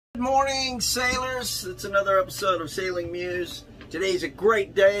morning, sailors. It's another episode of Sailing Muse. Today's a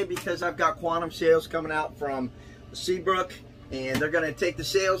great day because I've got quantum sails coming out from Seabrook, and they're going to take the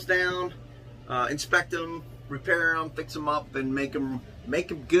sails down, inspect them, repair them, fix them up, and make them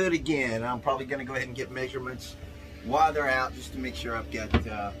good again. I'm probably going to go ahead and get measurements while they're out, just to make sure I've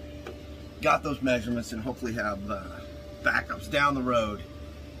got those measurements, and hopefully have backups down the road.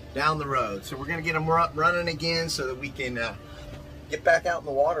 So we're going to get them running again so that we can get back out in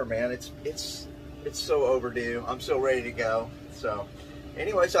the water, man. It's so overdue. I'm so ready to go. So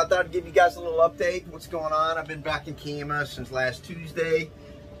anyway, so I thought I'd give you guys a little update. What's going on? I've been back in Kima since last Tuesday.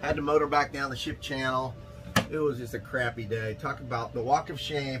 Had to motor back down the ship channel. It was just a crappy day. Talk about the walk of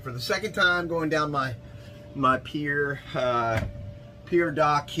shame. For the second time going down my pier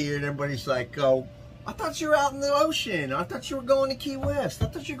dock here, and everybody's like, oh, I thought you were out in the ocean. I thought you were going to Key West. I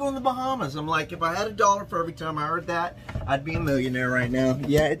thought you were going to the Bahamas. I'm like, if I had $1 for every time I heard that, I'd be a millionaire right now.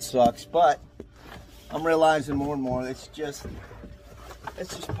 Yeah, it sucks, but I'm realizing more and more it's just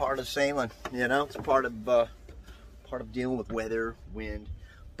part of sailing, you know. It's part of dealing with weather, wind,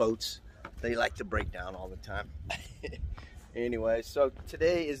 boats. They like to break down all the time. Anyway, so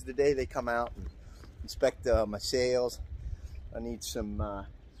today is the day they come out and inspect my sails. I need some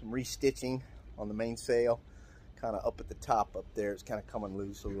restitching on the mainsail, kind of up at the top up there. It's kind of coming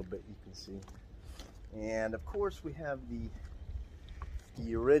loose a little bit, you can see. And of course we have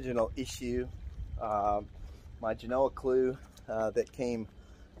the original issue, my Genoa clue that came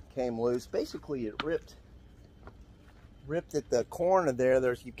loose. Basically it ripped at the corner there.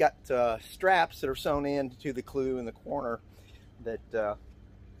 You've got straps that are sewn into the clue in the corner that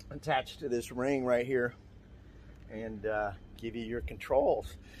attach to this ring right here and give you your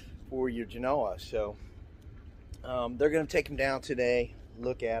controls for your Genoa. So they're going to take them down today,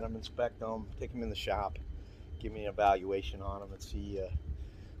 look at them, inspect them, take them in the shop, give me an evaluation on them, and see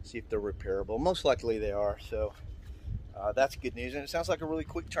if they're repairable. Most likely they are, so that's good news. And it sounds like a really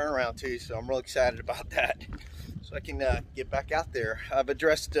quick turnaround too, so I'm really excited about that, so I can get back out there. I've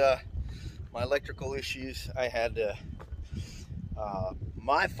addressed my electrical issues. I had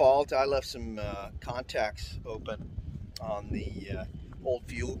my fault. I left some contacts open on the old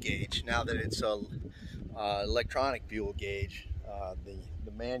fuel gauge. Now that it's a electronic fuel gauge,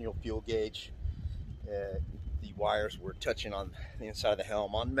 the manual fuel gauge, the wires were touching on the inside of the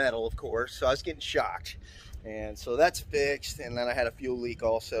helm, on metal of course, so I was getting shocked, and so that's fixed. And then I had a fuel leak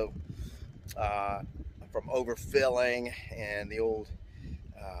also from overfilling, and the old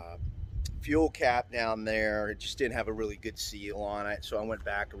fuel cap down there, it just didn't have a really good seal on it, so I went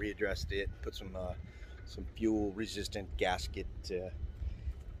back and readdressed it, put some fuel resistant gasket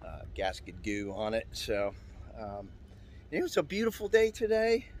goo on it. So it was a beautiful day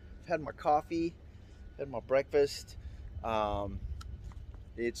today. I've had my coffee, had my breakfast.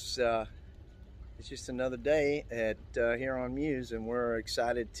 It's just another day at here on Muse, and we're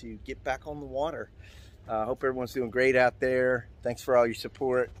excited to get back on the water. Hope everyone's doing great out there. Thanks for all your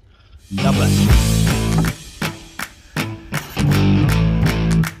support. God bless.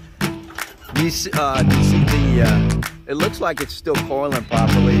 Do you see it looks like it's still coiling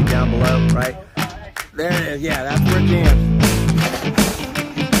properly down below, right? There it is. Yeah, that's where it jams.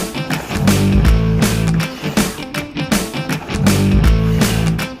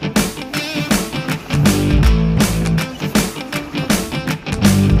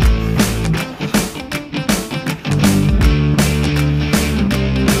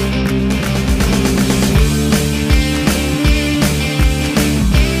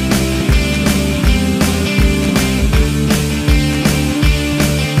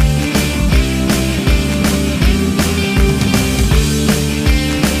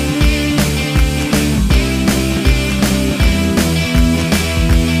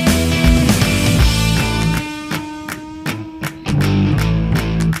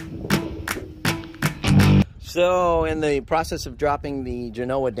 So in the process of dropping the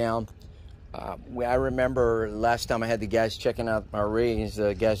Genoa down, I remember last time I had the guys checking out my riggings,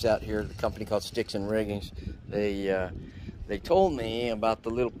 the guys out here at the company called Sticks and Riggings, they told me about the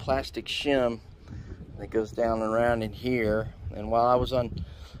little plastic shim that goes down and around in here. And while I was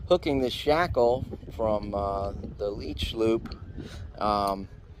unhooking this shackle from the leech loop,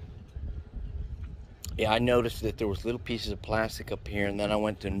 yeah, I noticed that there was little pieces of plastic up here, and then I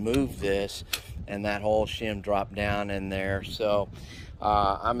went to move this, and that whole shim dropped down in there. So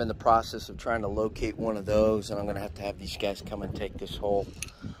I'm in the process of trying to locate one of those, and I'm going to have these guys come and take this whole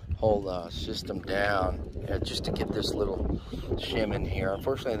system down, just to get this little shim in here.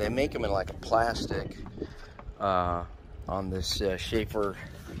 Unfortunately, they make them in like a plastic on this Schaefer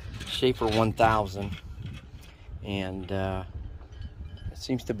 1000, and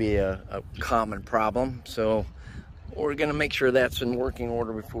Seems to be a common problem, so we're gonna make sure that's in working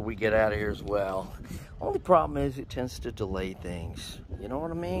order before we get out of here as well. Only problem is it tends to delay things. You know what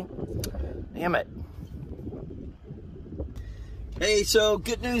I mean? Damn it. Hey, so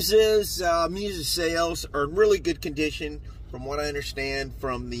good news is Muse's sales are in really good condition from what I understand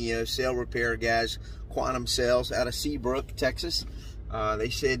from the sale repair guys, Quantum Sales out of Seabrook, Texas.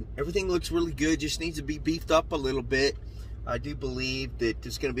 They said everything looks really good, just needs to be beefed up a little bit. I do believe that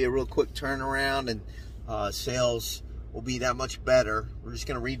it's going to be a real quick turnaround and sales will be that much better. We're just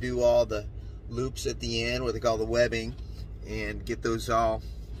going to redo all the loops at the end, what they call the webbing, and get those all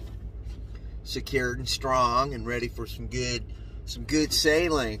secured and strong and ready for some good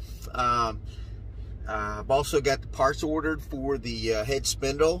sailing. I've also got the parts ordered for the head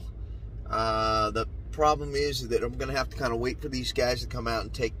spindle. The problem is that I'm going to have to kind of wait for these guys to come out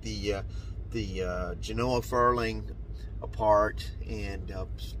and take the Genoa furling apart and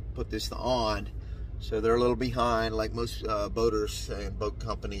put this on. So they're a little behind, like most boaters and boat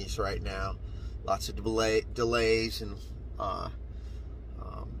companies right now. Lots of delays and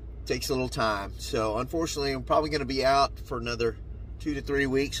takes a little time. So unfortunately, I'm probably going to be out for another 2 to 3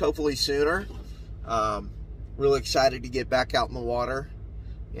 weeks, hopefully sooner. Really excited to get back out in the water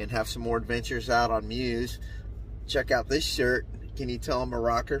and have some more adventures out on Muse. Check out this shirt. Can you tell I'm a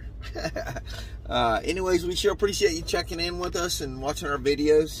rocker? Anyways, we sure appreciate you checking in with us and watching our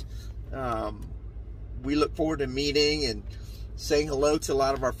videos. We look forward to meeting and saying hello to a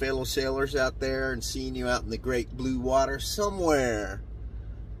lot of our fellow sailors out there and seeing you out in the great blue water somewhere.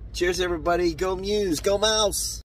 Cheers, everybody. Go Muse. Go Mouse.